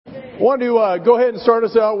I want to go ahead and start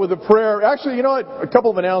us out with a prayer. Actually, you know what? A couple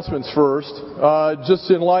of announcements first, just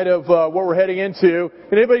in light of what we're heading into.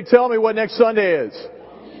 Can anybody tell me what next Sunday is?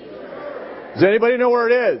 Does anybody know where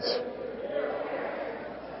it is?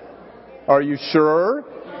 Are you sure?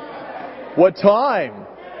 What time?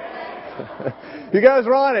 You guys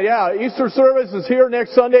are on it, yeah. Easter service is here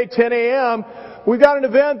next Sunday, 10 a.m. We've got an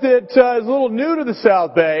event that is a little new to the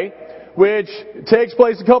South Bay, which takes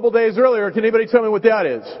place a couple days earlier. Can anybody tell me what that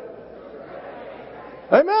is?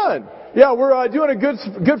 Amen. Yeah, we're doing a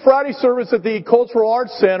Good Friday service at the Cultural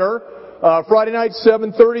Arts Center, Friday night,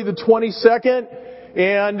 7:30, the 22nd,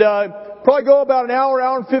 and probably go about an hour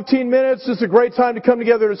and 15 minutes. Just a great time to come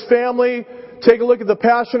together as family. Take a look at the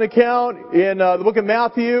Passion account in the book of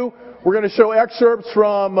Matthew. We're going to show excerpts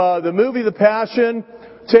from the movie The Passion.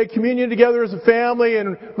 Take communion together as a family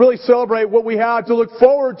and really celebrate what we have to look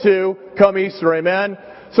forward to come Easter. Amen.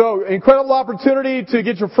 So, incredible opportunity to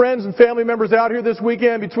get your friends and family members out here this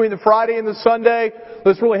weekend between the Friday and the Sunday.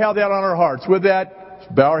 Let's really have that on our hearts. With that, let's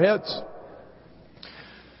bow our heads.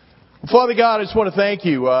 Father God, I just want to thank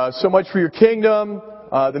you so much for your kingdom.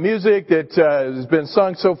 The music that has been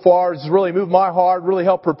sung so far has really moved my heart, really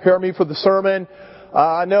helped prepare me for the sermon.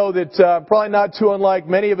 I know that probably not too unlike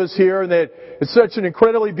many of us here, and that it's such an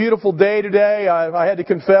incredibly beautiful day today. I had to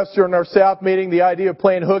confess during our staff meeting, the idea of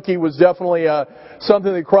playing hooky was definitely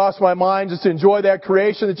something that crossed my mind, just to enjoy that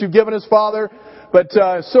creation that you've given us, Father. But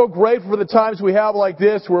so grateful for the times we have like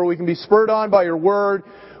this, where we can be spurred on by your word.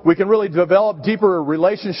 We can really develop deeper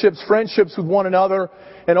relationships, friendships with one another.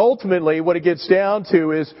 And ultimately, what it gets down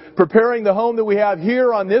to is preparing the home that we have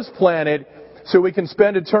here on this planet so we can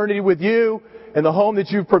spend eternity with you and the home that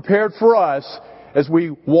you've prepared for us as we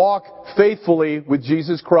walk faithfully with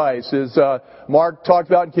Jesus Christ. As Mark talked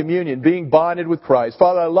about in communion, being bonded with Christ.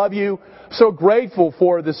 Father, I love you. So grateful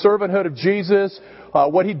for the servanthood of Jesus,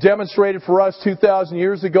 what He demonstrated for us 2,000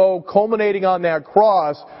 years ago, culminating on that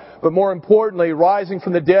cross, but more importantly, rising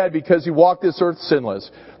from the dead because He walked this earth sinless.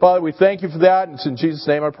 Father, we thank you for that, and it's in Jesus'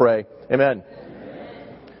 name I pray. Amen.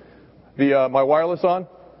 My wireless on?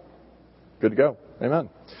 Good to go. Amen.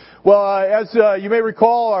 Well, as you may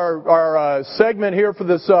recall, our segment here for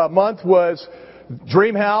this month was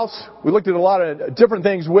Dream House. We looked at a lot of different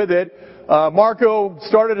things with it. Marco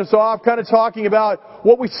started us off kind of talking about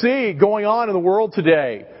what we see going on in the world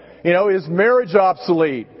today. You know, is marriage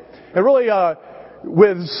obsolete? And really,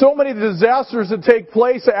 with so many disasters that take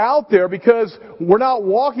place out there, because we're not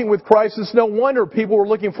walking with Christ, it's no wonder people are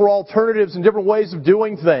looking for alternatives and different ways of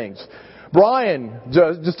doing things. Brian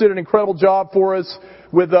just did an incredible job for us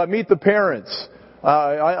with Meet the Parents.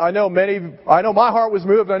 I know my heart was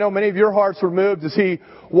moved. I know many of your hearts were moved as he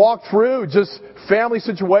walked through just family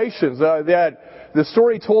situations. That the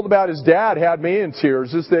story he told about his dad had me in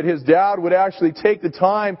tears. Just that his dad would actually take the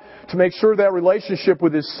time to make sure that relationship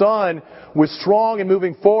with his son was strong and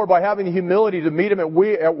moving forward by having the humility to meet him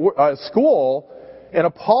at school and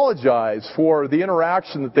apologize for the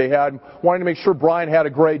interaction that they had, wanting to make sure Brian had a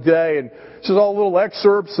great day. And just all the little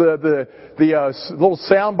excerpts, the little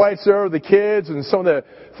sound bites there of the kids and some of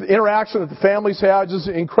the interaction that the families had, just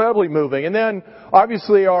incredibly moving. And then,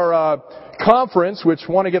 obviously, our conference, which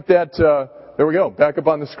want to get that, there we go, back up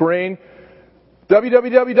on the screen,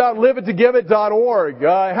 www.liveittogiveit.org.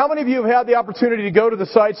 How many of you have had the opportunity to go to the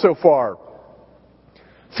site so far?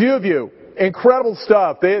 Few of you. Incredible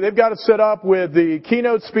stuff. They've got it set up with the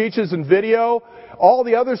keynote speeches and video. All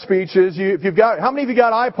the other speeches, how many of you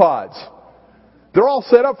got iPods? They're all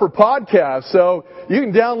set up for podcasts, so you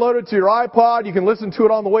can download it to your iPod. You can listen to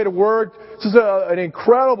it on the way to work. It's just an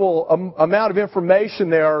incredible amount of information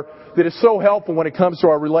there that is so helpful when it comes to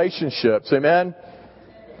our relationships. Amen?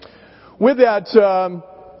 With that,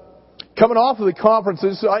 coming off of the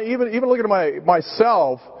conferences, even looking at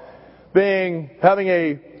myself having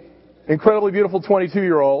a incredibly beautiful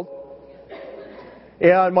 22-year-old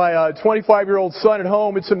and my 25-year-old son at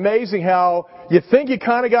home, it's amazing how you think you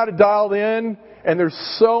kind of got it dialed in, and there's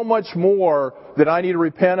so much more that I need to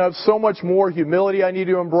repent of, so much more humility I need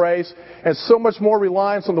to embrace, and so much more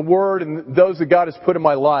reliance on the Word and those that God has put in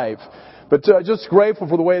my life. But just grateful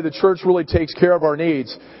for the way the church really takes care of our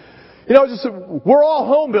needs. You know, we're all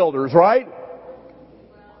home builders, right?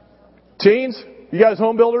 Teens, you guys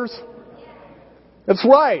home builders? That's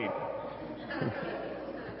right.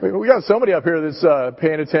 We got somebody up here that's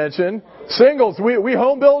paying attention. Singles, we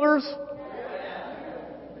home builders?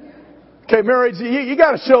 Okay, marrieds, you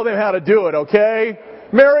got to show them how to do it, okay?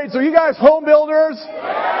 Marrieds, are you guys home builders?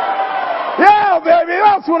 Yeah, baby,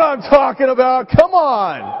 that's what I'm talking about. Come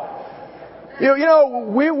on. You know,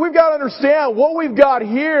 we've got to understand what we've got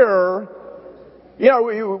here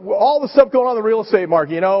all the stuff going on in the real estate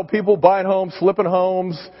market, people buying homes, flipping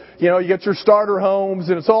homes, you get your starter homes,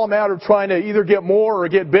 and it's all a matter of trying to either get more or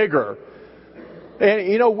get bigger.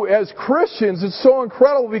 And, as Christians, it's so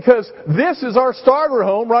incredible because this is our starter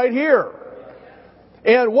home right here.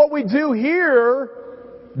 And what we do here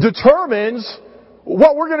determines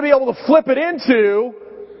what we're going to be able to flip it into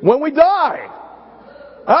when we die.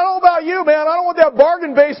 I don't know about you, man. I don't want that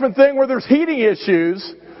bargain basement thing where there's heating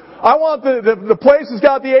issues. I want the place that's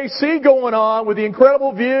got the AC going on with the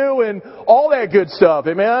incredible view and all that good stuff.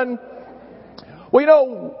 Amen?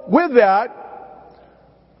 Well, with that,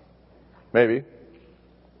 maybe.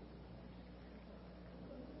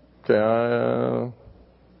 Okay,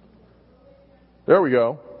 there we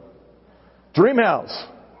go. Dream house.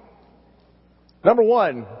 Number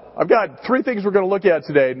one, I've got 3 things we're going to look at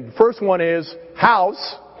today. The first one is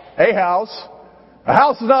house. A house. A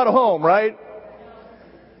house is not a home, right?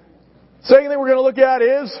 Second thing we're going to look at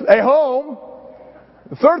is a home.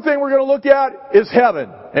 The third thing we're going to look at is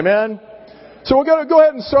heaven. Amen? So we're going to go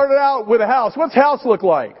ahead and start it out with a house. What's house look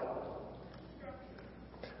like?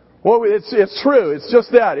 Well, it's true. It's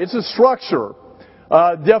just that. It's a structure.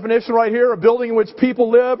 Definition right here, a building in which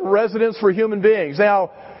people live, residence for human beings.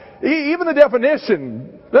 Now, even the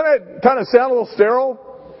definition, doesn't it kind of sound a little sterile?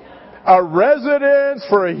 A residence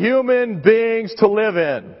for human beings to live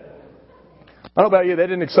in. I don't know about you, that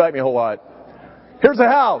didn't excite me a whole lot. Here's a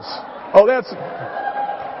house. Oh, that's...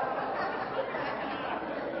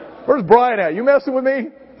 Where's Brian at? You messing with me?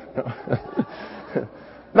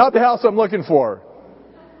 Not the house I'm looking for.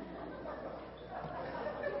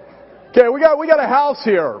 Okay, we got a house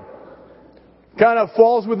here. Kind of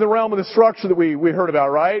falls within the realm of the structure that we heard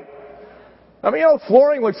about, right? I mean,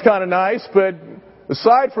 flooring looks kind of nice, but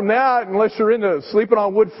aside from that, unless you're into sleeping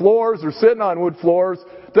on wood floors or sitting on wood floors,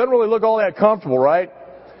 it doesn't really look all that comfortable, right?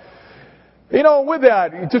 With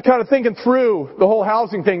that, just kind of thinking through the whole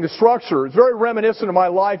housing thing, the structure, it's very reminiscent of my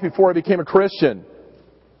life before I became a Christian.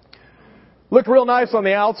 Looked real nice on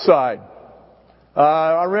the outside.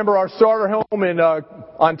 I remember our starter home in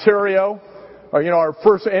Ontario. Our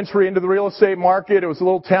first entry into the real estate market. It was a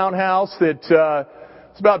little townhouse that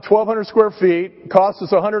it's about 1,200 square feet. It cost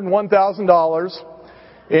us $101,000.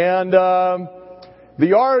 And the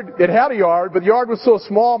yard, it had a yard, but the yard was so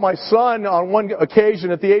small. My son, on one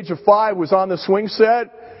occasion, at the age of 5, was on the swing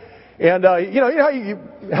set. And how many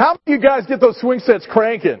of you guys get those swing sets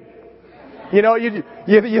cranking? You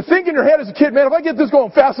think in your head as a kid, man, if I get this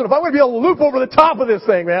going fast enough, I'm going to be able to loop over the top of this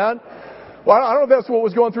thing, man. Well, I don't know if that's what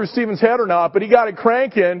was going through Stephen's head or not, but he got it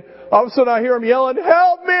cranking. All of a sudden I hear him yelling,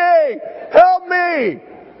 "Help me! Help me!"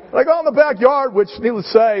 And I go in the backyard, which, needless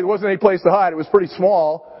to say, there wasn't any place to hide. It was pretty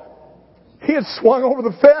small. He had swung over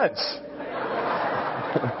the fence.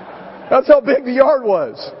 That's how big the yard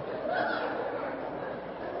was.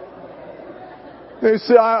 You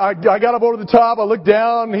see, I got up over the top. I looked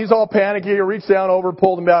down. He's all panicky. I reached down over,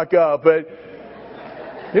 pulled him back up. But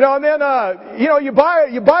and then you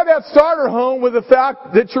buy that starter home with the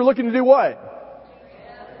fact that you're looking to do what?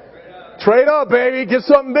 Trade up, baby. Get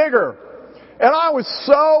something bigger. And I was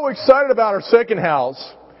so excited about our second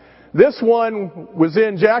house. This one was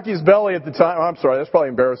in Jackie's belly at the time. Oh, I'm sorry, that's probably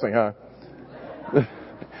embarrassing, huh?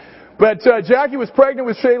 But Jackie was pregnant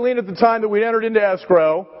with Shailene at the time that we entered into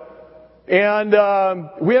escrow. And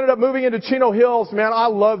we ended up moving into Chino Hills. Man, I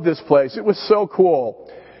loved this place. It was so cool.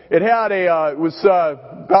 It had it was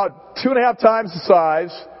about 2.5 times the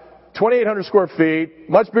size, 2,800 square feet,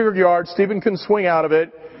 much bigger yard. Stephen couldn't swing out of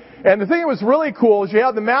it. And the thing that was really cool is you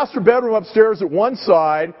had the master bedroom upstairs at one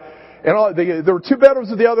side, and there were 2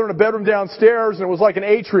 bedrooms at the other and a bedroom downstairs, and it was like an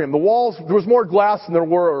atrium. The walls, there was more glass than there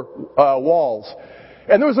were walls.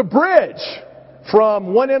 And there was a bridge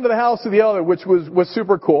from one end of the house to the other, which was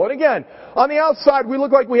super cool. And again, on the outside, we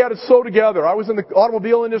looked like we had it sewn together. I was in the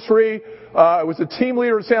automobile industry. I was a team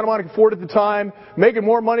leader at Santa Monica Ford at the time, making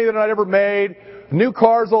more money than I'd ever made, new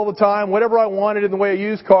cars all the time, whatever I wanted in the way of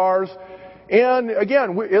used cars. And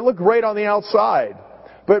again, it looked great on the outside.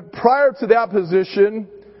 But prior to that position,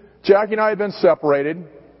 Jackie and I had been separated.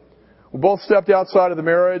 We both stepped outside of the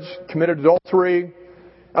marriage, committed adultery.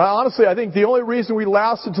 Honestly, I think the only reason we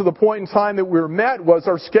lasted to the point in time that we were met was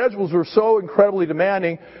our schedules were so incredibly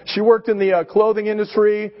demanding. She worked in the clothing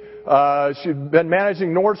industry. She'd been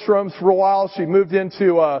managing Nordstrom's for a while. She moved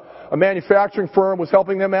into a manufacturing firm, was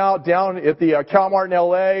helping them out down at the Calmart in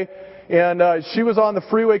L.A. And she was on the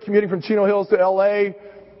freeway commuting from Chino Hills to L.A.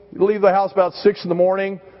 Leave the house about 6 in the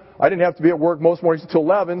morning. I didn't have to be at work most mornings until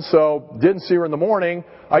 11, so didn't see her in the morning.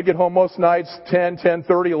 I'd get home most nights 10,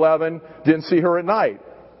 10:30, 11. Didn't see her at night.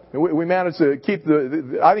 We managed to keep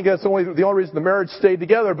I think that's the only reason the marriage stayed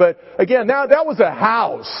together. But again, that was a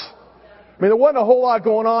house. I mean, there wasn't a whole lot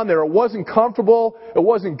going on there. It wasn't comfortable. It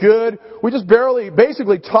wasn't good. We just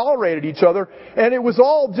basically tolerated each other. And it was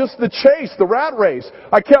all just the chase, the rat race.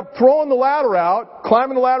 I kept throwing the ladder out,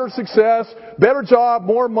 climbing the ladder of success, better job,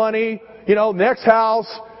 more money, next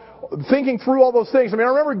house, thinking through all those things. I mean, I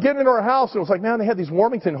remember getting into our house and it was like, man, they had these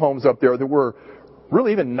Warmington homes up there that were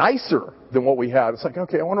really even nicer than what we had. It's like,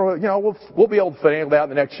 okay, I wonder, we'll be able to finagle that in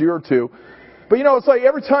the next year or two. But it's like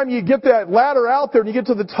every time you get that ladder out there and you get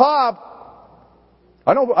to the top,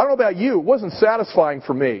 I don't know about you, it wasn't satisfying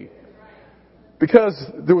for me. Because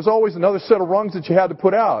there was always another set of rungs that you had to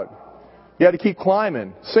put out. You had to keep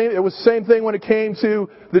climbing. It was the same thing when it came to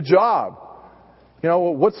the job.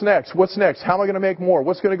 What's next? What's next? How am I going to make more?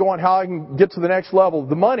 What's going to go on? How I can get to the next level?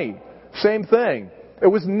 The money, same thing. It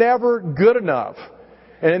was never good enough.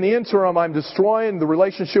 And in the interim, I'm destroying the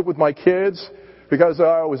relationship with my kids because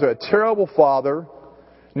I was a terrible father,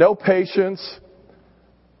 no patience,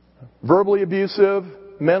 verbally abusive,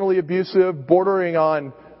 mentally abusive, bordering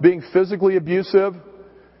on being physically abusive,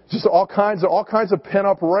 just all kinds of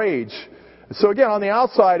pent-up rage. So again, on the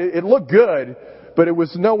outside, it looked good, but it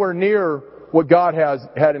was nowhere near what God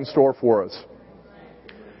had in store for us.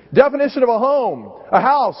 Definition of a home: a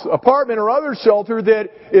house, apartment, or other shelter that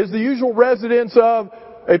is the usual residence of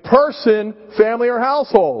a person, family, or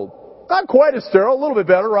household. Not quite as sterile, a little bit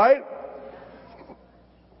better, right?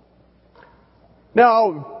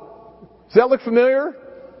 Now, does that look familiar?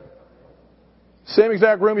 Same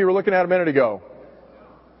exact room you were looking at a minute ago.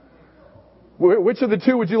 Which of the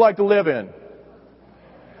two would you like to live in?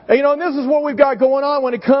 And this is what we've got going on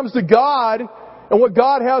when it comes to God and what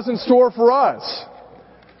God has in store for us.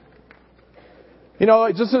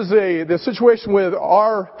 Just as the situation with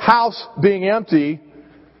our house being empty,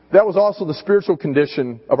 that was also the spiritual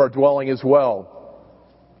condition of our dwelling as well.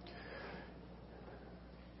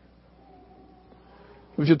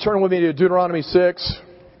 If you turn with me to Deuteronomy 6.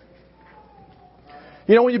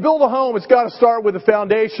 When you build a home, it's got to start with the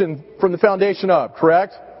foundation, from the foundation up,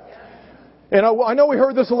 correct? And I know we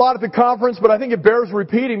heard this a lot at the conference, but I think it bears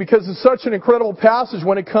repeating because it's such an incredible passage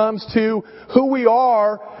when it comes to who we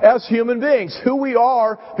are as human beings, who we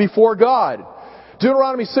are before God.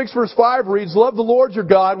 Deuteronomy 6 verse 5 reads, "Love the Lord your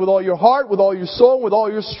God with all your heart, with all your soul, and with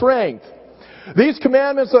all your strength. These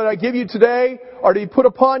commandments that I give you today are to be put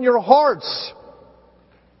upon your hearts.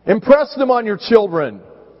 Impress them on your children.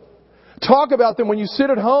 Talk about them when you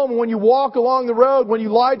sit at home and when you walk along the road, when you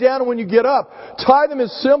lie down and when you get up. Tie them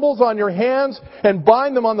as symbols on your hands and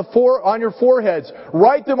bind them on your foreheads.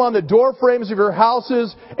 Write them on the door frames of your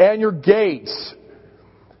houses and your gates."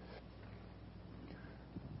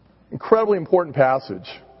 Incredibly important passage.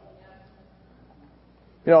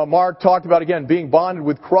 Mark talked about, again, being bonded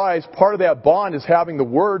with Christ. Part of that bond is having the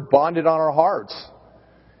Word bonded on our hearts.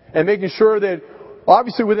 And making sure that,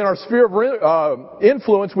 obviously within our sphere of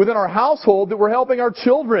influence, within our household, that we're helping our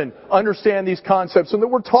children understand these concepts and that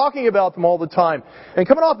we're talking about them all the time. And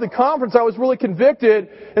coming off the conference, I was really convicted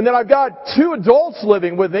in that I've got 2 adults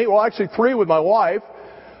living with me. Well, actually 3 with my wife.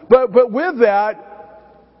 But with that,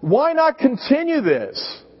 why not continue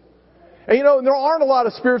this? And there aren't a lot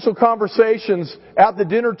of spiritual conversations at the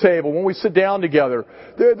dinner table when we sit down together.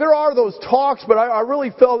 There are those talks, but I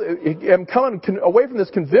really felt, I'm coming away from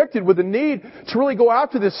this convicted with the need to really go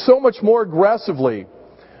after this so much more aggressively.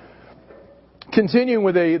 Continuing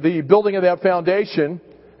with the building of that foundation,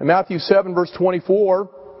 in Matthew 7 verse 24,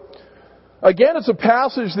 again, it's a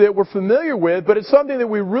passage that we're familiar with, but it's something that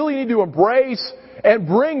we really need to embrace and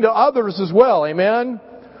bring to others as well. Amen?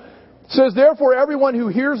 It says, "Therefore everyone who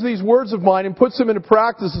hears these words of mine and puts them into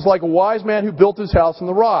practice is like a wise man who built his house on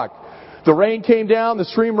the rock. The rain came down, the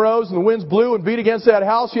stream rose, and the winds blew and beat against that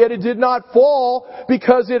house, yet it did not fall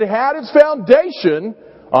because it had its foundation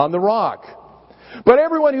on the rock. But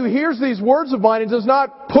everyone who hears these words of mine and does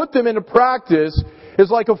not put them into practice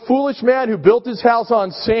is like a foolish man who built his house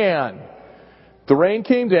on sand. The rain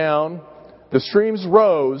came down, the streams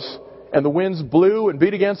rose, and the winds blew and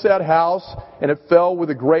beat against that house, and it fell with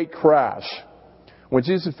a great crash." When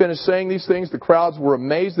Jesus had finished saying these things, the crowds were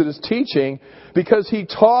amazed at his teaching because he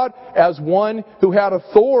taught as one who had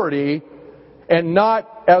authority and not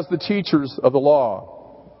as the teachers of the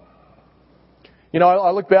law.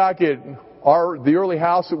 I look back at the early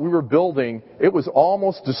house that we were building. It was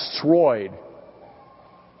almost destroyed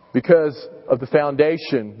because of the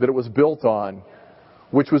foundation that it was built on,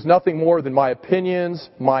 which was nothing more than my opinions,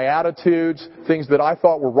 my attitudes, things that I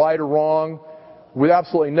thought were right or wrong, with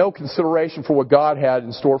absolutely no consideration for what God had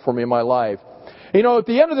in store for me in my life. You know, at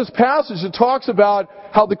the end of this passage, it talks about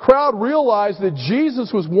how the crowd realized that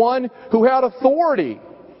Jesus was one who had authority.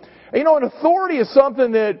 And you know, an authority is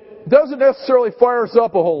something that doesn't necessarily fire us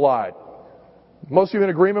up a whole lot. Most of you in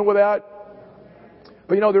agreement with that?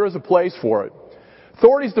 But you know, there is a place for it.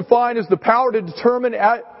 Authority is defined as the power to determine,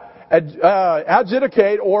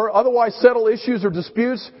 adjudicate, or otherwise settle issues or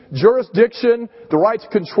disputes, jurisdiction, the right to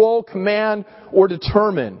control, command, or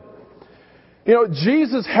determine. You know,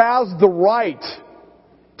 Jesus has the right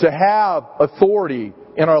to have authority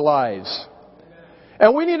in our lives.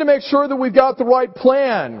 And we need to make sure that we've got the right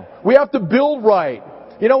plan. We have to build right.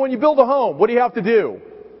 You know, when you build a home, what do you have to do?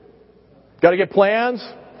 Got to get plans?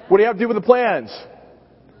 What do you have to do with the plans?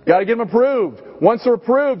 Got to get them approved. Once they're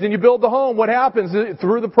approved and you build the home, what happens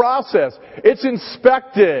through the process? It's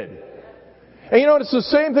inspected. And you know, it's the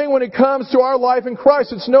same thing when it comes to our life in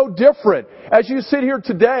Christ. It's no different. As you sit here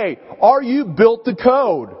today, are you built to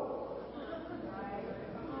code?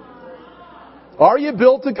 Are you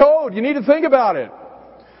built to code? You need to think about it.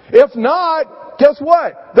 If not, guess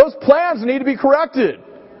what? Those plans need to be corrected.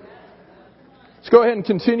 Let's go ahead and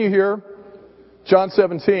continue here. John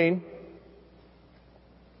 17.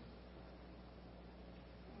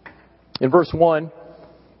 In verse 1. It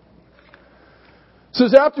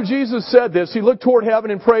says, after Jesus said this, he looked toward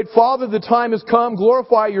heaven and prayed, Father, the time has come.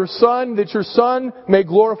 Glorify your Son, that your Son may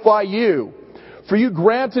glorify you. For you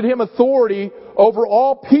granted him authority over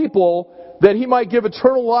all people, that he might give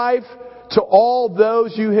eternal life to all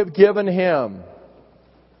those you have given him.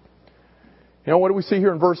 You know, what do we see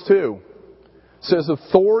here in verse 2? It says,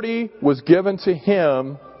 authority was given to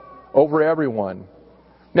him over everyone.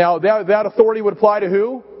 Now, that authority would apply to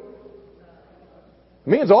who? It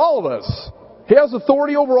means all of us. He has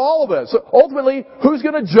authority over all of us. Ultimately, who's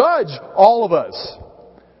going to judge all of us?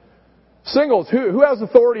 Singles, who has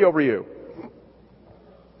authority over you?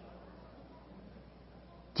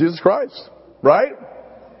 Jesus Christ, right?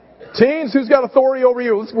 Teens, who's got authority over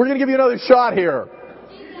you? We're going to give you another shot here.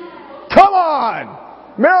 Come on!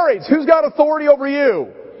 Marrieds, who's got authority over you?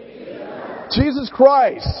 Jesus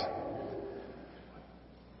Christ.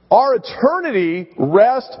 Our eternity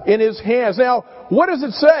rests in His hands. Now, what does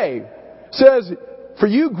it say? It says, for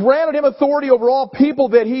you granted Him authority over all people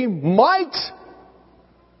that He might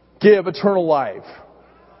give eternal life.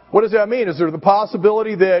 What does that mean? Is there the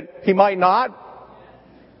possibility that He might not?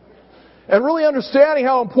 And really understanding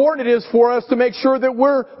how important it is for us to make sure that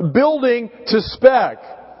we're building to spec.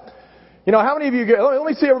 You know, how many of you, let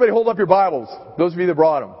me see everybody hold up your Bibles. Those of you that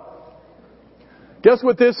brought them. Guess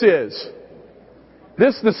what this is?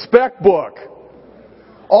 This is the spec book.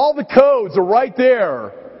 All the codes are right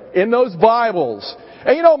there in those Bibles.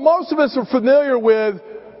 And you know, most of us are familiar with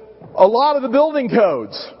a lot of the building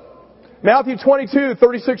codes. Matthew 22,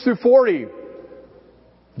 36 through 40.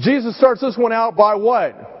 Jesus starts this one out by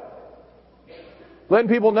what? Letting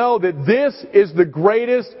people know that this is the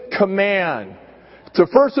greatest command. To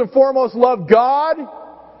first and foremost love God,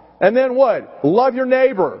 and then what? Love your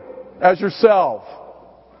neighbor as yourself.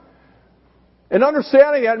 And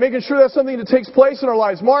understanding that, making sure that's something that takes place in our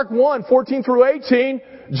lives. Mark 1, 14 through 18,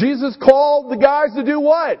 Jesus called the guys to do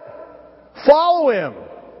what? Follow Him.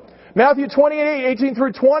 Matthew 28, 18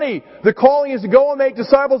 through 20, the calling is to go and make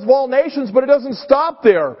disciples of all nations, but it doesn't stop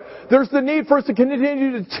there. There's the need for us to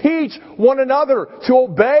continue to teach one another, to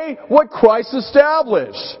obey what Christ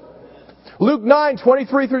established. Luke 9,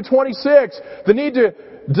 23 through 26, the need to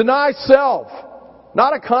deny self.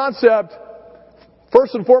 Not a concept,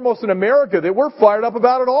 first and foremost in America, that we're fired up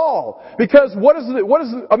about at all. Because what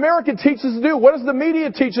does America teach us to do? What does the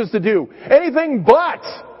media teach us to do? Anything but.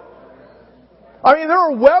 I mean, there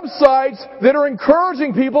are websites that are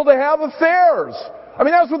encouraging people to have affairs. I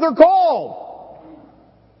mean, that's what they're called.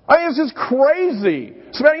 I mean, it's just crazy.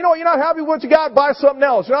 So, man, you know, you're not happy with what you got, buy something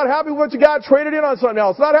else. You're not happy with what you got, trade it in on something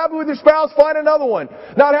else. Not happy with your spouse, find another one.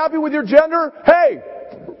 Not happy with your gender, hey,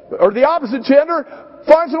 or the opposite gender,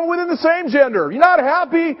 find someone within the same gender. You're not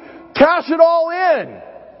happy, cash it all in.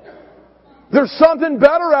 There's something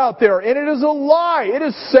better out there, and it is a lie. It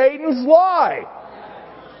is Satan's lie.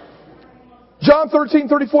 John 13,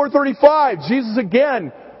 34, 35, Jesus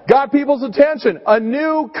again got people's attention. A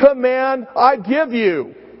new command I give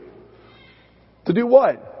you. To do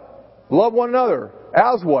what? Love one another.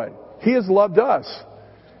 As what? He has loved us.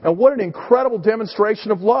 And what an incredible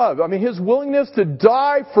demonstration of love. I mean, His willingness to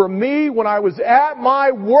die for me when I was at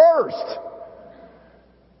my worst.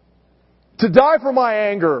 To die for my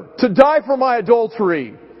anger. To die for my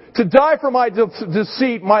adultery. To die for my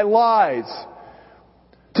deceit, my lies.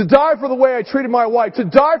 To die for the way I treated my wife. To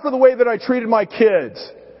die for the way that I treated my kids.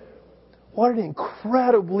 What an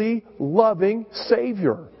incredibly loving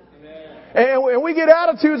Savior. Amen. And we get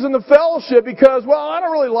attitudes in the fellowship because, well, I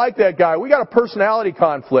don't really like that guy. We got a personality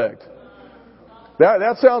conflict.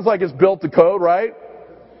 That sounds like it's built to code, right?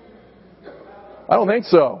 I don't think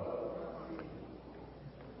so.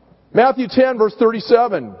 Matthew 10, verse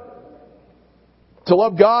 37. To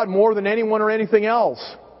love God more than anyone or anything else.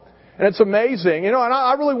 And it's amazing. And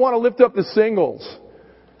I really want to lift up the singles.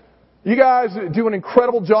 You guys do an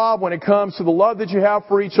incredible job when it comes to the love that you have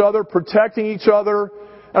for each other, protecting each other,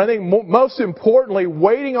 and I think most importantly,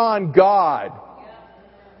 waiting on God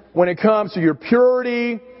when it comes to your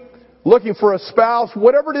purity, looking for a spouse,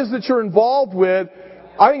 whatever it is that you're involved with.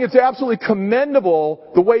 I think it's absolutely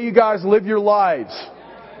commendable the way you guys live your lives.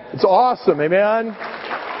 It's awesome, amen?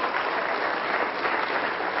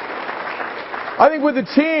 I think with the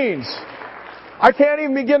teens, I can't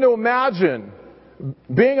even begin to imagine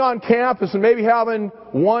being on campus and maybe having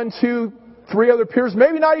 1, 2, 3 other peers,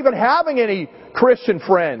 maybe not even having any Christian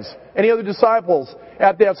friends, any other disciples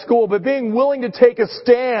at that school, but being willing to take a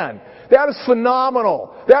stand. That is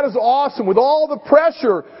phenomenal. That is awesome. With all the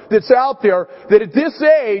pressure that's out there, that at this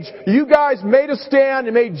age, you guys made a stand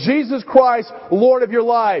and made Jesus Christ Lord of your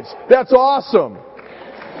lives. That's awesome.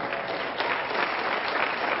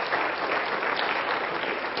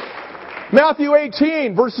 Matthew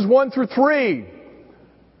 18, verses 1 through 3.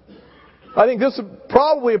 I think this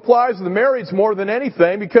probably applies to the marrieds more than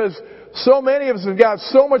anything because so many of us have got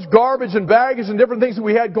so much garbage and baggage and different things that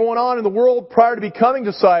we had going on in the world prior to becoming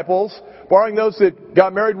disciples, barring those that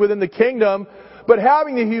got married within the kingdom, but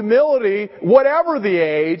having the humility, whatever the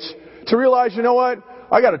age, to realize, you know what?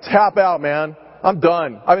 I got to tap out, man. I'm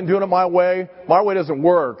done. I've been doing it my way. My way doesn't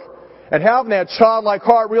work. And having that childlike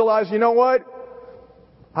heart, realize, you know what?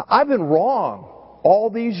 I've been wrong. All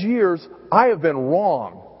these years, I have been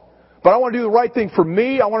wrong. But I want to do the right thing for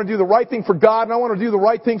me, I want to do the right thing for God, and I want to do the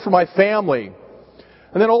right thing for my family.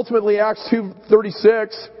 And then ultimately Acts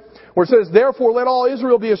 2:36, where it says, therefore let all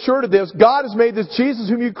Israel be assured of this, God has made this Jesus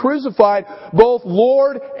whom you crucified both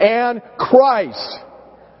Lord and Christ.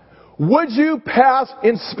 Would you pass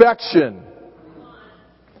inspection?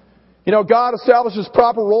 You know, God establishes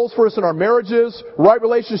proper roles for us in our marriages, right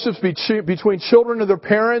relationships between children and their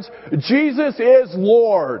parents. Jesus is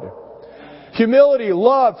Lord. Humility,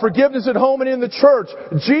 love, forgiveness at home and in the church.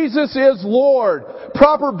 Jesus is Lord.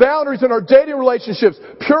 Proper boundaries in our dating relationships.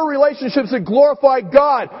 Pure relationships that glorify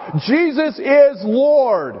God. Jesus is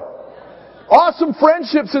Lord. Awesome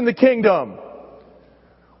friendships in the kingdom.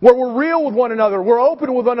 Where we're real with one another. We're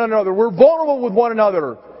open with one another. We're vulnerable with one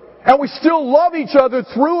another. And we still love each other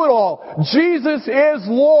through it all. Jesus is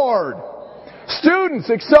Lord. Students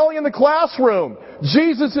excelling in the classroom.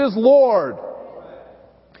 Jesus is Lord.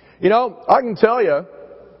 You know, I can tell you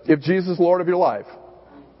if Jesus is Lord of your life.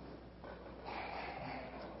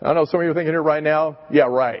 I know some of you are thinking here right now, yeah,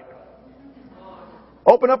 right.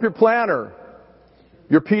 Open up your planner,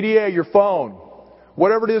 your PDA, your phone,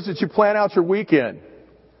 whatever it is that you plan out your weekend.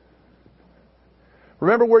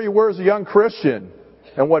 Remember where you were as a young Christian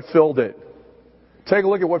and what filled it. Take a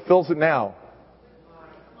look at what fills it now.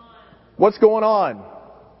 What's going on?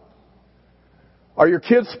 Are your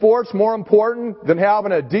kids' sports more important than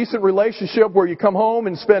having a decent relationship where you come home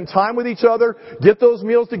and spend time with each other, get those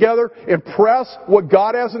meals together, impress what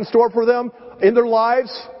God has in store for them in their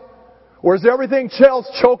lives? Or is everything else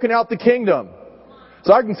choking out the kingdom?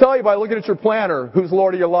 So I can tell you by looking at your planner who's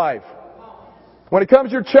Lord of your life. When it comes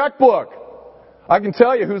to your checkbook, I can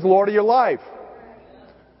tell you who's Lord of your life.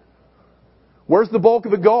 Where's the bulk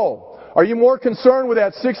of the goal? Are you more concerned with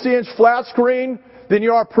that 60-inch flat screen than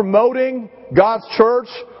you are promoting God's church,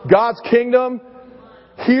 God's kingdom,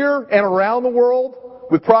 here and around the world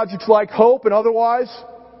with projects like Hope and otherwise?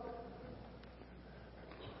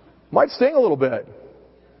 Might sting a little bit.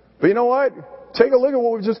 But you know what? Take a look at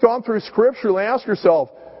what we've just gone through scripturally and ask yourself,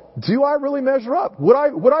 do I really measure up? Would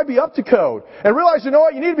I be up to code? And realize, you know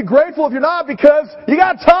what? You need to be grateful if you're not because you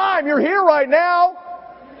got time. You're here right now.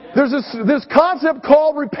 There's this concept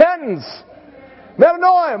called repentance.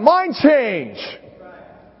 Metanoia, mind change.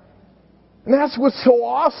 And that's what's so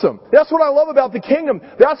awesome. That's what I love about the kingdom.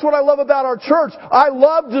 That's what I love about our church. I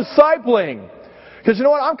love discipling. Because you know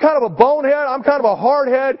what? I'm kind of a bonehead. I'm kind of a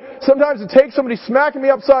hardhead. Sometimes it takes somebody smacking me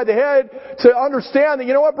upside the head to understand that,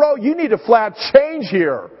 you know what, bro? You need a flat change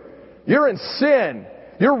here. You're in sin.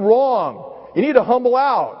 You're wrong. You need to humble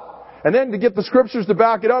out. And then to get the scriptures to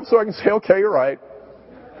back it up so I can say, okay, you're right.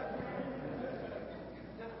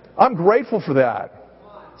 I'm grateful for that.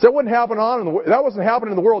 That wasn't happening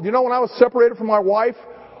in the world. You know, when I was separated from my wife,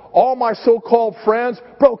 all my so-called friends,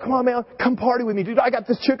 bro, come on, man, come party with me, dude. I got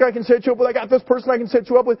this chick I can set you up with. I got this person I can set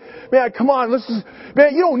you up with. Man, come on,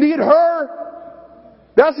 man, you don't need her.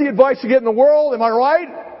 That's the advice you get in the world. Am I right?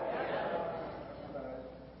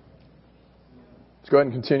 Let's go ahead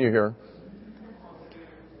and continue here.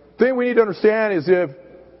 The thing we need to understand is if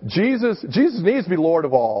Jesus needs to be Lord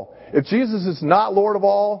of all. If Jesus is not Lord of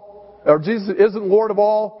all, or Jesus isn't Lord of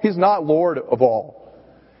all, He's not Lord of all.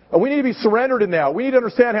 And we need to be surrendered in that. We need to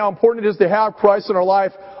understand how important it is to have Christ in our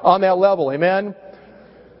life on that level. Amen?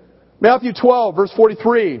 Matthew 12, verse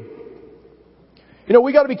 43. You know,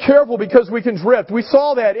 we got to be careful because we can drift. We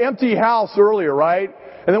saw that empty house earlier, right?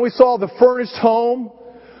 And then we saw the furnished home.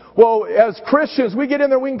 Well, as Christians, we get in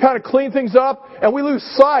there, we can kind of clean things up, and we lose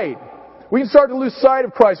sight. We can start to lose sight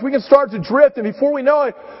of Christ. We can start to drift, and before we know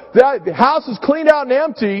it, that the house is cleaned out and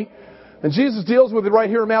empty. And Jesus deals with it right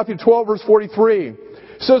here in Matthew 12, verse 43. It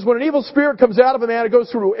says, when an evil spirit comes out of a man, it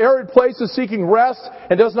goes through arid places seeking rest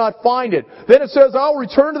and does not find it. Then it says, I will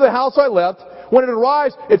return to the house I left. When it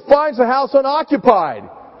arrives, it finds the house unoccupied,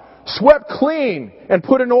 swept clean, and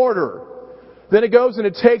put in order. Then it goes and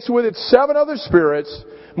it takes with it 7 other spirits,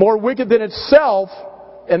 more wicked than itself,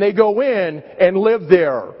 and they go in and live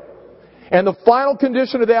there. And the final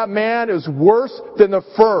condition of that man is worse than the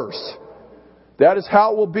first. That is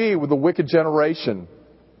how it will be with the wicked generation.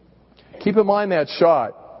 Keep in mind that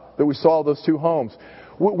shot that we saw of those 2 homes.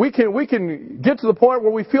 We can get to the point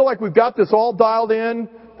where we feel like we've got this all dialed in.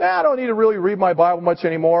 I don't need to really read my Bible much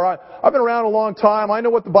anymore. I've been around a long time. I know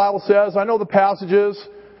what the Bible says. I know the passages.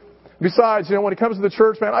 Besides, when it comes to the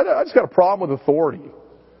church, man, I just got a problem with authority.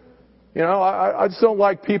 I just don't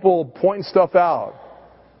like people pointing stuff out.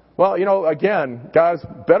 Well, again, guys,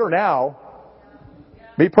 better now.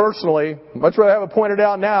 Me personally, much rather have it pointed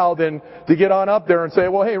out now than to get on up there and say,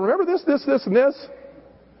 well, hey, remember this, and this?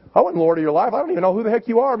 I wasn't Lord of your life. I don't even know who the heck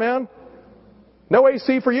you are, man. No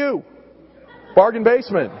AC for you. Bargain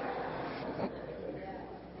basement.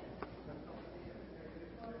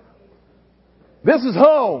 This is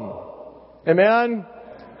home. Amen.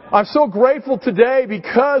 I'm so grateful today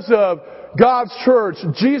because of God's church,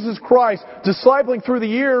 Jesus Christ, discipling through the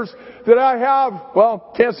years that I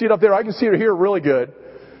have, can't see it up there. I can see it here really good.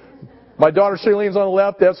 My daughter Shalene's on the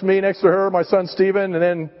left. That's me next to her. My son Stephen, and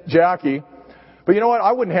then Jackie. But you know what?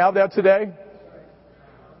 I wouldn't have that today.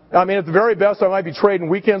 I mean, at the very best, I might be trading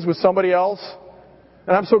weekends with somebody else.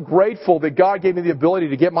 And I'm so grateful that God gave me the ability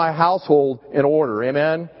to get my household in order.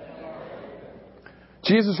 Amen?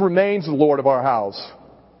 Jesus remains the Lord of our house.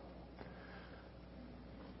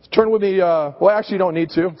 Turn with me, actually you don't need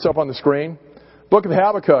to. It's up on the screen. Book of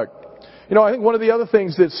Habakkuk. I think one of the other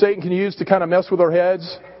things that Satan can use to kind of mess with our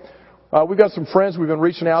heads, we've got some friends we've been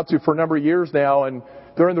reaching out to for a number of years now, and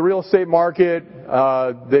they're in the real estate market.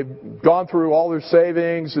 They've gone through all their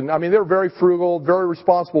savings, and they're very frugal, very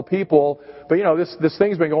responsible people. But this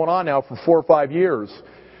thing's been going on now for 4 or 5 years.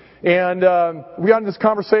 And we got in this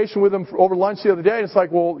conversation with them over lunch the other day, and it's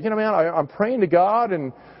like, well, man, I'm praying to God,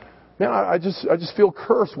 and man, I just feel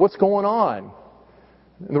cursed. What's going on?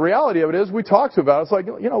 And the reality of it is, we talked about it. It's like,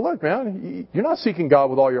 look, man, you're not seeking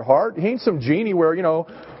God with all your heart. He ain't some genie where,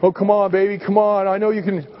 oh, come on, baby, come on. I know you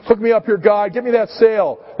can hook me up here, God. Get me that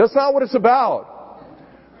sale. That's not what it's about.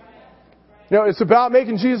 It's about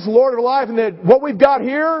making Jesus Lord of our life, and that what we've got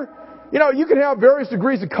here, you can have various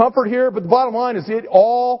degrees of comfort here, but the bottom line is it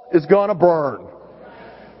all is going to burn.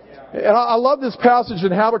 And I love this passage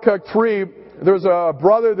in Habakkuk 3. There's a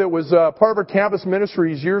brother that was part of our campus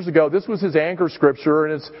ministries years ago. This was his anchor scripture,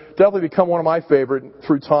 and it's definitely become one of my favorite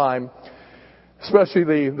through time, especially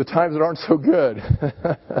the times that aren't so good.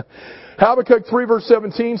 Habakkuk 3 verse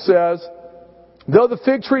 17 says, though the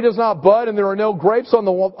fig tree does not bud and there are no grapes on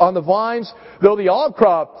the vines, though the olive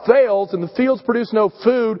crop fails and the fields produce no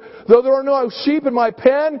food, though there are no sheep in my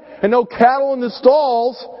pen and no cattle in the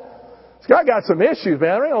stalls. This guy got some issues,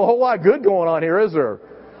 man. There ain't a whole lot good going on here, is there?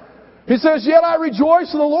 He says, yet I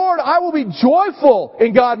rejoice in the Lord. I will be joyful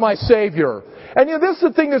in God my Savior. And this is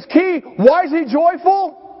the thing that's key. Why is he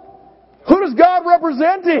joyful? Who does God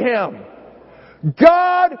represent to him?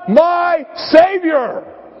 God my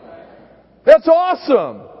Savior. That's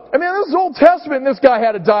awesome. This is Old Testament, and this guy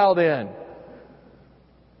had it dialed in. It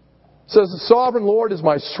says, the sovereign Lord is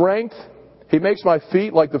my strength. He makes my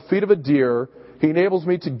feet like the feet of a deer. He enables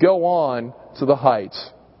me to go on to the heights.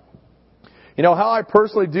 How I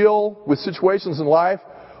personally deal with situations in life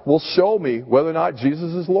will show me whether or not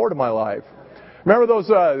Jesus is Lord of my life. Remember those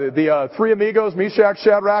the 3 amigos, Meshach,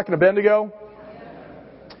 Shadrach, and Abednego?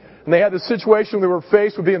 And they had this situation where they were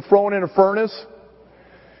faced with being thrown in a furnace.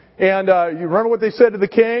 And you remember what they said to the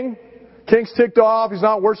king? King's ticked off. He's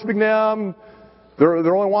not worshiping them.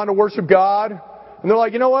 They're only wanting to worship God. And they're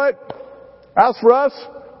like, you know what? As for us,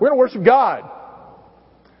 we're going to worship God.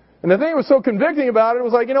 And the thing that was so convicting about it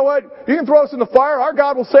was like, you know what? You can throw us in the fire. Our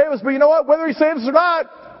God will save us. But you know what? Whether He saves us or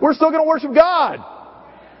not, we're still going to worship God.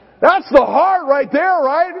 That's the heart right there,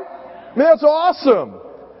 right? I mean, that's awesome.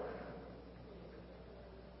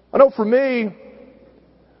 I know for me,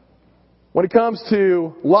 when it comes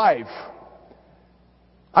to life,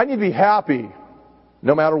 I need to be happy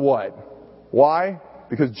no matter what. Why?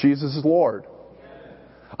 Because Jesus is Lord.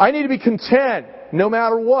 I need to be content no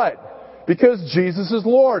matter what. Because Jesus is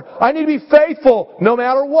Lord. I need to be faithful no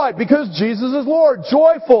matter what. Because Jesus is Lord.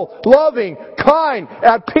 Joyful, loving, kind,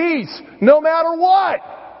 at peace no matter what.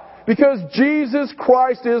 Because Jesus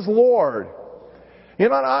Christ is Lord. You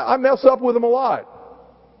know, I mess up with Him a lot.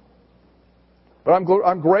 But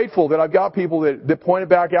I'm grateful that I've got people that point it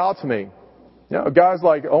back out to me. You know, guys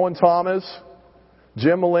like Owen Thomas,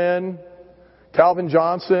 Jim Malin, Calvin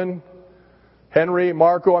Johnson, Henry,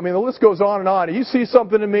 Marco. I mean, the list goes on and on. If you see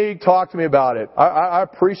something in me, talk to me about it. I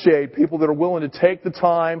appreciate people that are willing to take the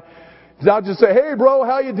time, not just say, "Hey, bro,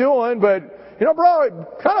 how you doing?" But, you know, bro,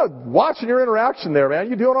 kind of watching your interaction there, man.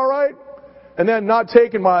 You doing all right? And then not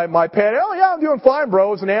taking my pad, "Oh, yeah, I'm doing fine,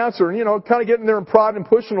 bro," as an answer. And, you know, kind of getting there and prodding and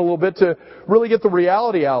pushing a little bit to really get the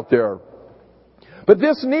reality out there. But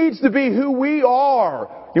this needs to be who we are.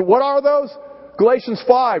 What are those? Galatians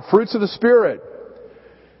 5, fruits of the Spirit.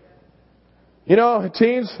 You know,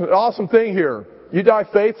 teens, an awesome thing here. You die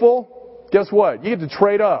faithful, guess what? You get to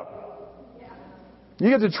trade up.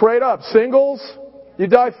 You get to trade up. Singles, you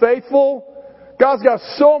die faithful, God's got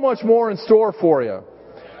so much more in store for you.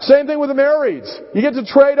 Same thing with the marrieds. You get to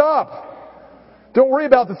trade up. Don't worry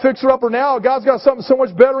about the fixer-upper now. God's got something so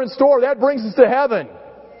much better in store. That brings us to heaven.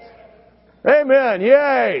 Amen.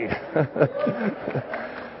 Yay.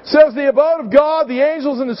 Says the abode of God, the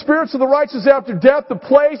angels and the spirits of the righteous after death, the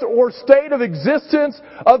place or state of existence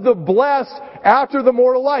of the blessed after the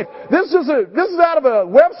mortal life. This is out of a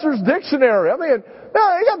Webster's dictionary. I mean,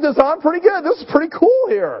 they got this on pretty good. This is pretty cool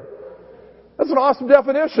here. That's an awesome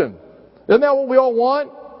definition. Isn't that what we all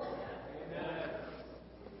want?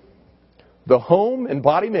 The home and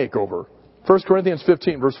body makeover. 1 Corinthians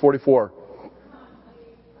 15, verse 44.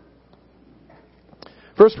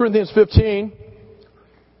 1 Corinthians 15.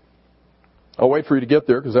 I'll wait for you to get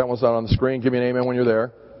there because that one's not on the screen. Give me an amen when you're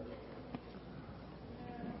there.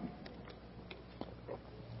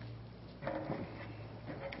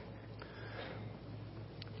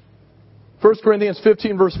 First Corinthians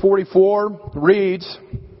 15 verse 44 reads,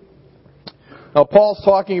 now Paul's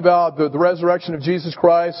talking about the resurrection of Jesus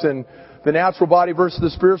Christ and the natural body versus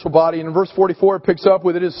the spiritual body. And in verse 44 it picks up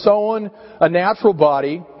with, it is sown a natural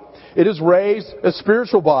body, it is raised a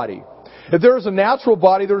spiritual body. If there is a natural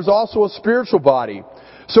body, there is also a spiritual body.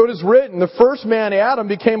 So it is written, the first man, Adam,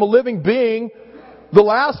 became a living being. The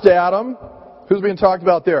last Adam, who's being talked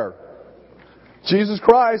about there? Jesus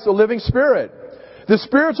Christ, a living spirit. The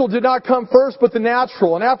spiritual did not come first, but the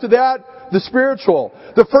natural. And after that, the spiritual.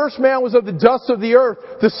 The first man was of the dust of the earth.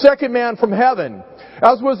 The second man from heaven.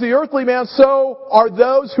 As was the earthly man, so are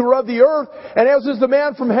those who are of the earth. And as is the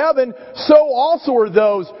man from heaven, so also are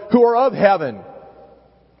those who are of heaven.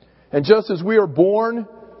 And just as we are born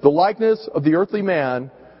the likeness of the earthly man,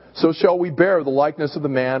 so shall we bear the likeness of the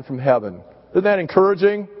man from heaven. Isn't that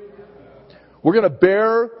encouraging? We're going to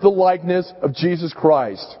bear the likeness of Jesus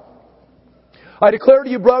Christ. I declare to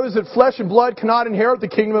you, brothers, that flesh and blood cannot inherit the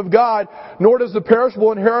kingdom of God, nor does the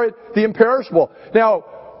perishable inherit the imperishable. Now,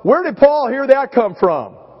 where did Paul hear that come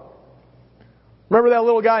from? Remember that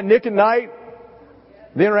little guy, Nick at Night?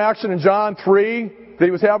 The interaction in John 3 that he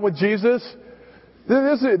was having with Jesus?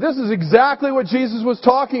 This is exactly what Jesus was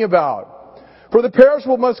talking about. For the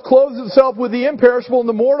perishable must clothe itself with the imperishable, and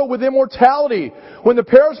the mortal with immortality. When the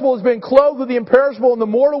perishable has been clothed with the imperishable, and the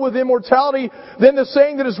mortal with immortality, then the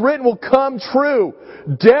saying that is written will come true.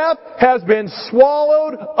 Death has been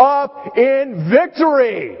swallowed up in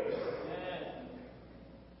victory.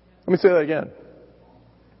 Let me say that again.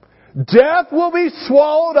 Death will be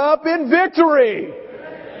swallowed up in victory.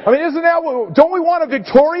 I mean, isn't that what, don't we want a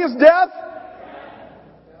victorious death?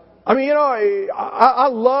 I mean, you know, I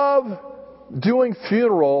love doing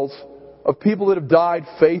funerals of people that have died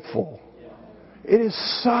faithful. It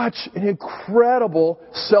is such an incredible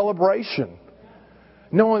celebration.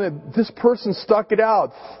 Knowing that this person stuck it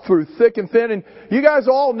out through thick and thin. And you guys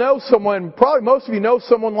all know someone, probably most of you know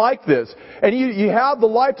someone like this. And you have the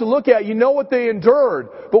life to look at. You know what they endured.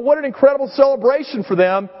 But what an incredible celebration for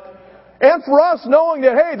them. And for us, knowing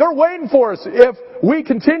that, hey, they're waiting for us if we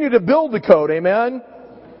continue to build the code. Amen?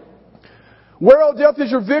 Where, O death,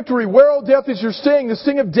 is your victory? Where, O death, is your sting? The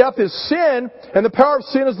sting of death is sin, and the power of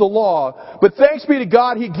sin is the law. But thanks be to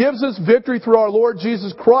God, He gives us victory through our Lord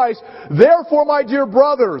Jesus Christ. Therefore, my dear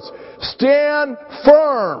brothers, stand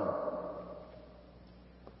firm.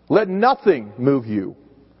 Let nothing move you.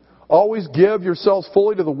 Always give yourselves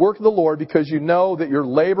fully to the work of the Lord, because you know that your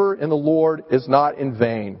labor in the Lord is not in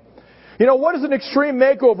vain. You know, what does an extreme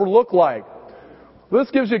makeover look like?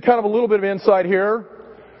 This gives you kind of a little bit of insight here.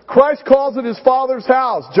 Christ calls it His Father's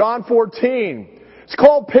house, John 14. It's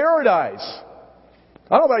called paradise.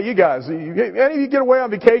 I don't know about you guys. Any of you get away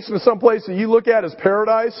on vacation to some place that you look at as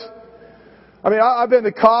paradise? I mean, I've been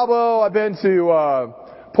to Cabo. I've been to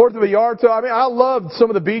Puerto Vallarta. I mean, I loved some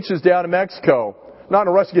of the beaches down in Mexico. Not in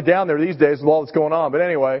a rush to get down there these days with all that's going on. But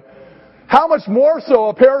anyway, how much more so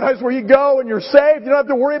a paradise where you go and you're saved. You don't have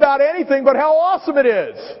to worry about anything but how awesome it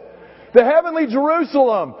is. The heavenly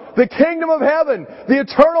Jerusalem, the kingdom of heaven, the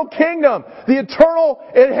eternal kingdom, the eternal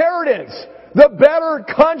inheritance, the better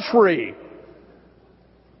country.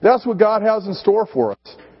 That's what God has in store for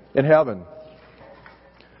us in heaven.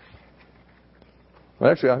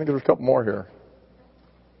 Well, actually, I think there's a couple more here.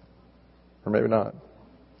 Or maybe not.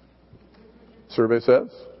 Survey says?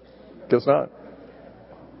 Guess not.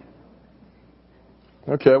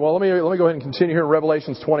 Okay, well, let me go ahead and continue here in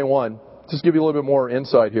Revelations 21. Just give you a little bit more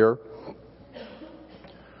insight here.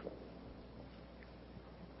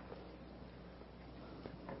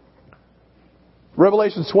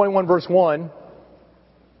 Revelation 21 verse 1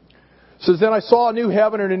 says, Then I saw a new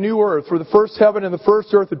heaven and a new earth, for the first heaven and the first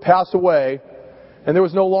earth had passed away, and there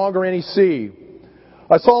was no longer any sea.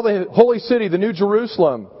 I saw the holy city, the new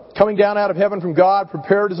Jerusalem, coming down out of heaven from God,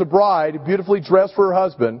 prepared as a bride, beautifully dressed for her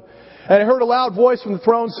husband. And I heard a loud voice from the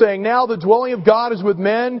throne saying, Now the dwelling of God is with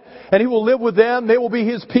men, and He will live with them. They will be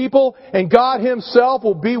His people, and God Himself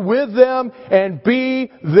will be with them and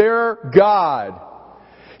be their God.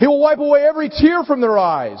 He will wipe away every tear from their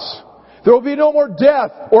eyes. There will be no more death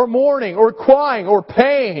or mourning or crying or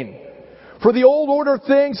pain, for the old order of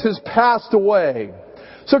things has passed away.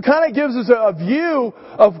 So it kind of gives us a view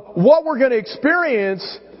of what we're going to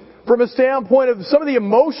experience from a standpoint of some of the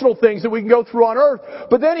emotional things that we can go through on earth.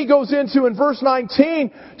 But then he goes into, in verse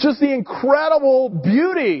 19, just the incredible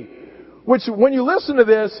beauty, which when you listen to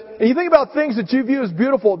this and you think about things that you view as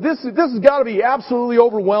beautiful, this has got to be absolutely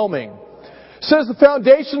overwhelming. It says the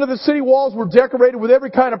foundation of the city walls were decorated with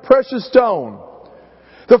every kind of precious stone.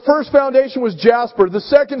 The first foundation was jasper, the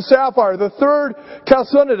second sapphire, the third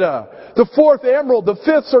calcedonite, the fourth emerald, the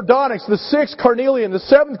fifth sardonyx, the sixth carnelian, the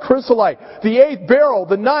seventh chrysolite, the eighth beryl,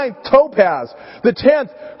 the ninth topaz, the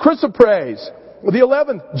 10th chrysoprase, the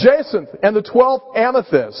 11th jacinth, and the 12th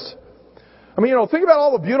amethyst. I mean, think about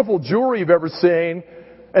all the beautiful jewelry you've ever seen,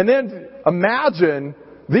 and then imagine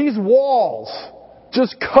these walls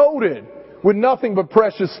just coated with nothing but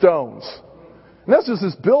precious stones. And that's just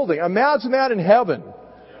this building. Imagine that in heaven.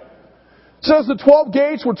 It says the 12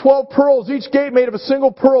 gates were 12 pearls, each gate made of a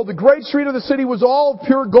single pearl. The great street of the city was all of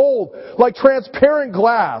pure gold, like transparent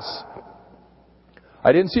glass.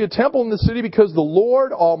 I didn't see a temple in the city because the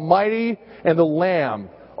Lord Almighty and the Lamb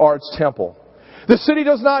are its temple. The city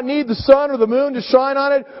does not need the sun or the moon to shine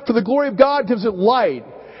on it, for the glory of God gives it light,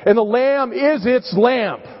 and the Lamb is its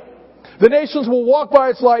lamp. The nations will walk by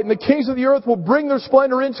its light, and the kings of the earth will bring their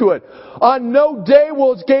splendor into it. On no day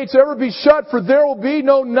will its gates ever be shut, for there will be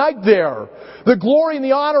no night there. The glory and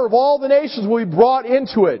the honor of all the nations will be brought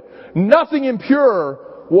into it. Nothing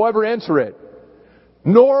impure will ever enter it,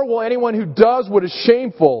 nor will anyone who does what is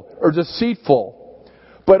shameful or deceitful,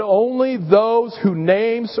 but only those whose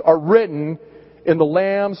names are written in the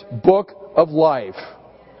Lamb's book of life.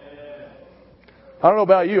 I don't know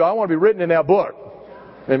about you, I want to be written in that book.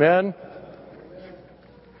 Amen?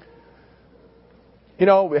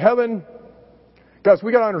 Heaven, guys,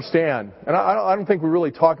 we got to understand, and I don't think we really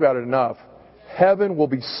talk about it enough. Heaven will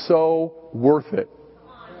be so worth it.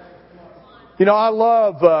 I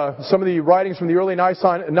love some of the writings from the early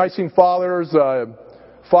Nicene Fathers,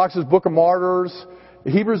 Fox's Book of Martyrs,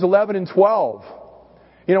 Hebrews 11 and 12.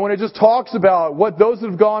 When it just talks about what those that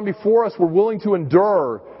have gone before us were willing to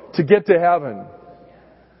endure to get to heaven.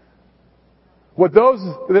 What those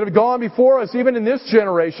that have gone before us, even in this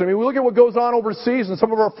generation, we look at what goes on overseas in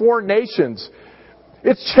some of our foreign nations.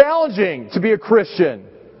 It's challenging to be a Christian.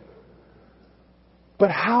 But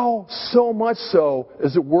how so much so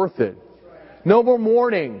is it worth it? No more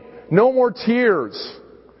mourning. No more tears.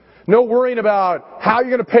 No worrying about how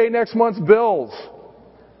you're going to pay next month's bills.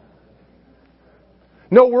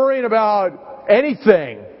 No worrying about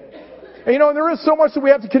anything. And there is so much that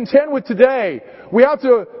we have to contend with today. We have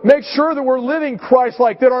to make sure that we're living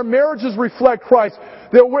Christ-like, that our marriages reflect Christ,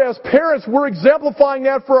 that we're, as parents, we're exemplifying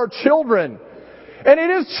that for our children. And it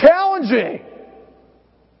is challenging.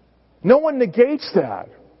 No one negates that.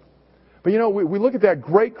 But we look at that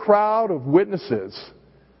great crowd of witnesses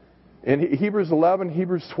in Hebrews 11,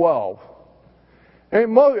 Hebrews 12.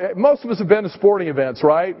 And most of us have been to sporting events,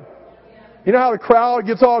 right? You know how the crowd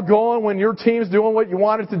gets all going when your team's doing what you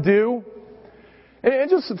want it to do? And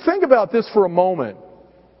just think about this for a moment.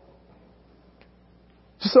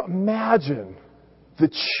 Just imagine the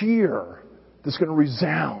cheer that's going to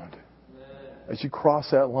resound as you cross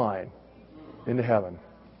that line into heaven.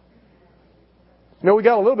 We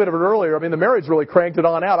got a little bit of it earlier. I mean, the Marys really cranked it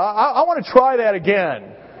on out. I want to try that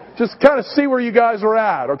again. Just kind of see where you guys are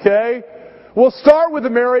at, okay? We'll start with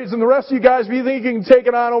the Marys, and the rest of you guys, if you think you can take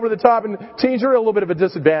it on over the top, and teens, you're at a little bit of a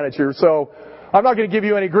disadvantage here, so I'm not going to give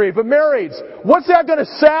you any grief. But Marys, what's that going to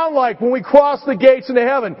sound like when we cross the gates into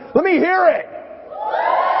heaven? Let me hear it.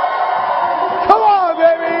 Come on,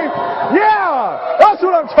 baby. Yeah, that's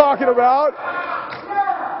what I'm talking about.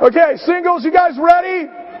 Okay, singles, you guys ready?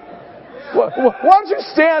 Why don't you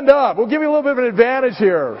stand up? We'll give you a little bit of an advantage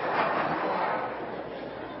here.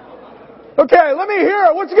 Okay, let me hear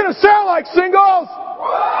it. What's it going to sound like, singles?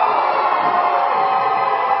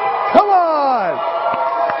 Come on.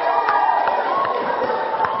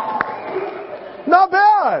 Not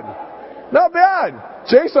bad. Not bad.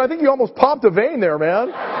 Jason, I think you almost popped a vein there, man.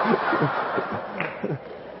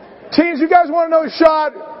 Teens, you guys want another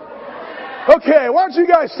shot? Okay, why don't you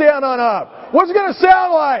guys stand on up? What's it going to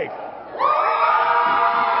sound like?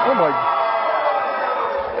 Oh my.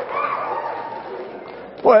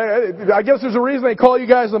 Well, I guess there's a reason they call you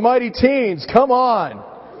guys the Mighty Teens. Come on.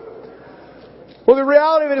 Well, the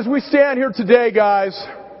reality of it is we stand here today, guys.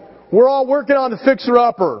 We're all working on the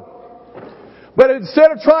fixer-upper. But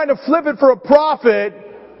instead of trying to flip it for a profit,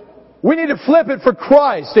 we need to flip it for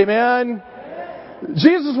Christ. Amen?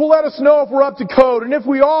 Jesus will let us know if we're up to code. And if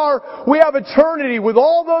we are, we have eternity with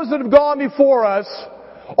all those that have gone before us.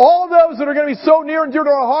 All those that are going to be so near and dear to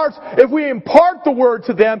our hearts, if we impart the Word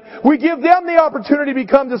to them, we give them the opportunity to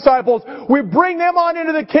become disciples, we bring them on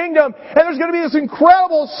into the kingdom, and there's going to be this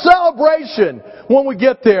incredible celebration when we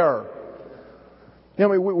get there.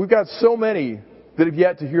 We've got so many that have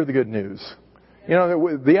yet to hear the good news.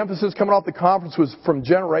 The emphasis coming off the conference was from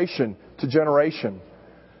generation to generation.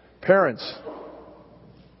 Parents,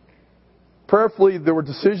 prayerfully, there were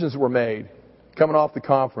decisions that were made coming off the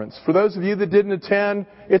conference. For those of you that didn't attend,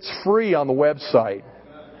 it's free on the website.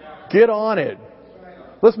 Get on it.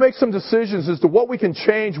 Let's make some decisions as to what we can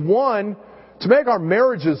change. One, to make our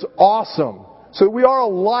marriages awesome, so that we are a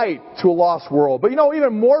light to a lost world. But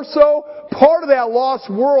even more so, part of that lost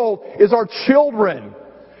world is our children.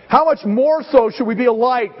 How much more so should we be a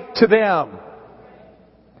light to them?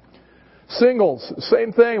 Singles,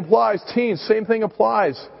 same thing applies. Teens, same thing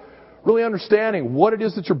applies. Really understanding what it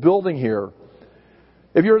is that you're building here.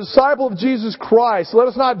 If you're a disciple of Jesus Christ, let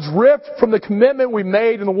us not drift from the commitment we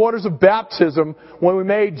made in the waters of baptism when we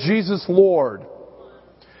made Jesus Lord.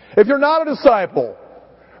 If you're not a disciple,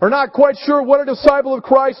 or not quite sure what a disciple of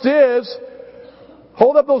Christ is,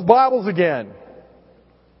 hold up those Bibles again.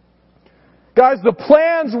 Guys, the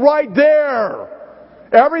plan's right there.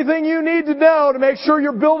 Everything you need to know to make sure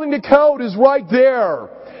you're building the code is right there.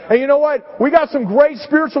 And you know what? We got some great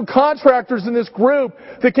spiritual contractors in this group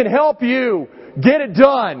that can help you get it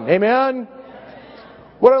done. Amen?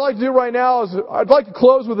 What I'd like to do right now is I'd like to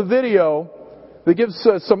close with a video that gives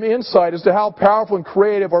us some insight as to how powerful and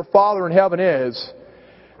creative our Father in heaven is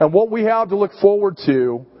and what we have to look forward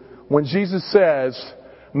to when Jesus says,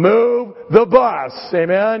 "Move the bus."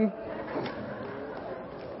 Amen?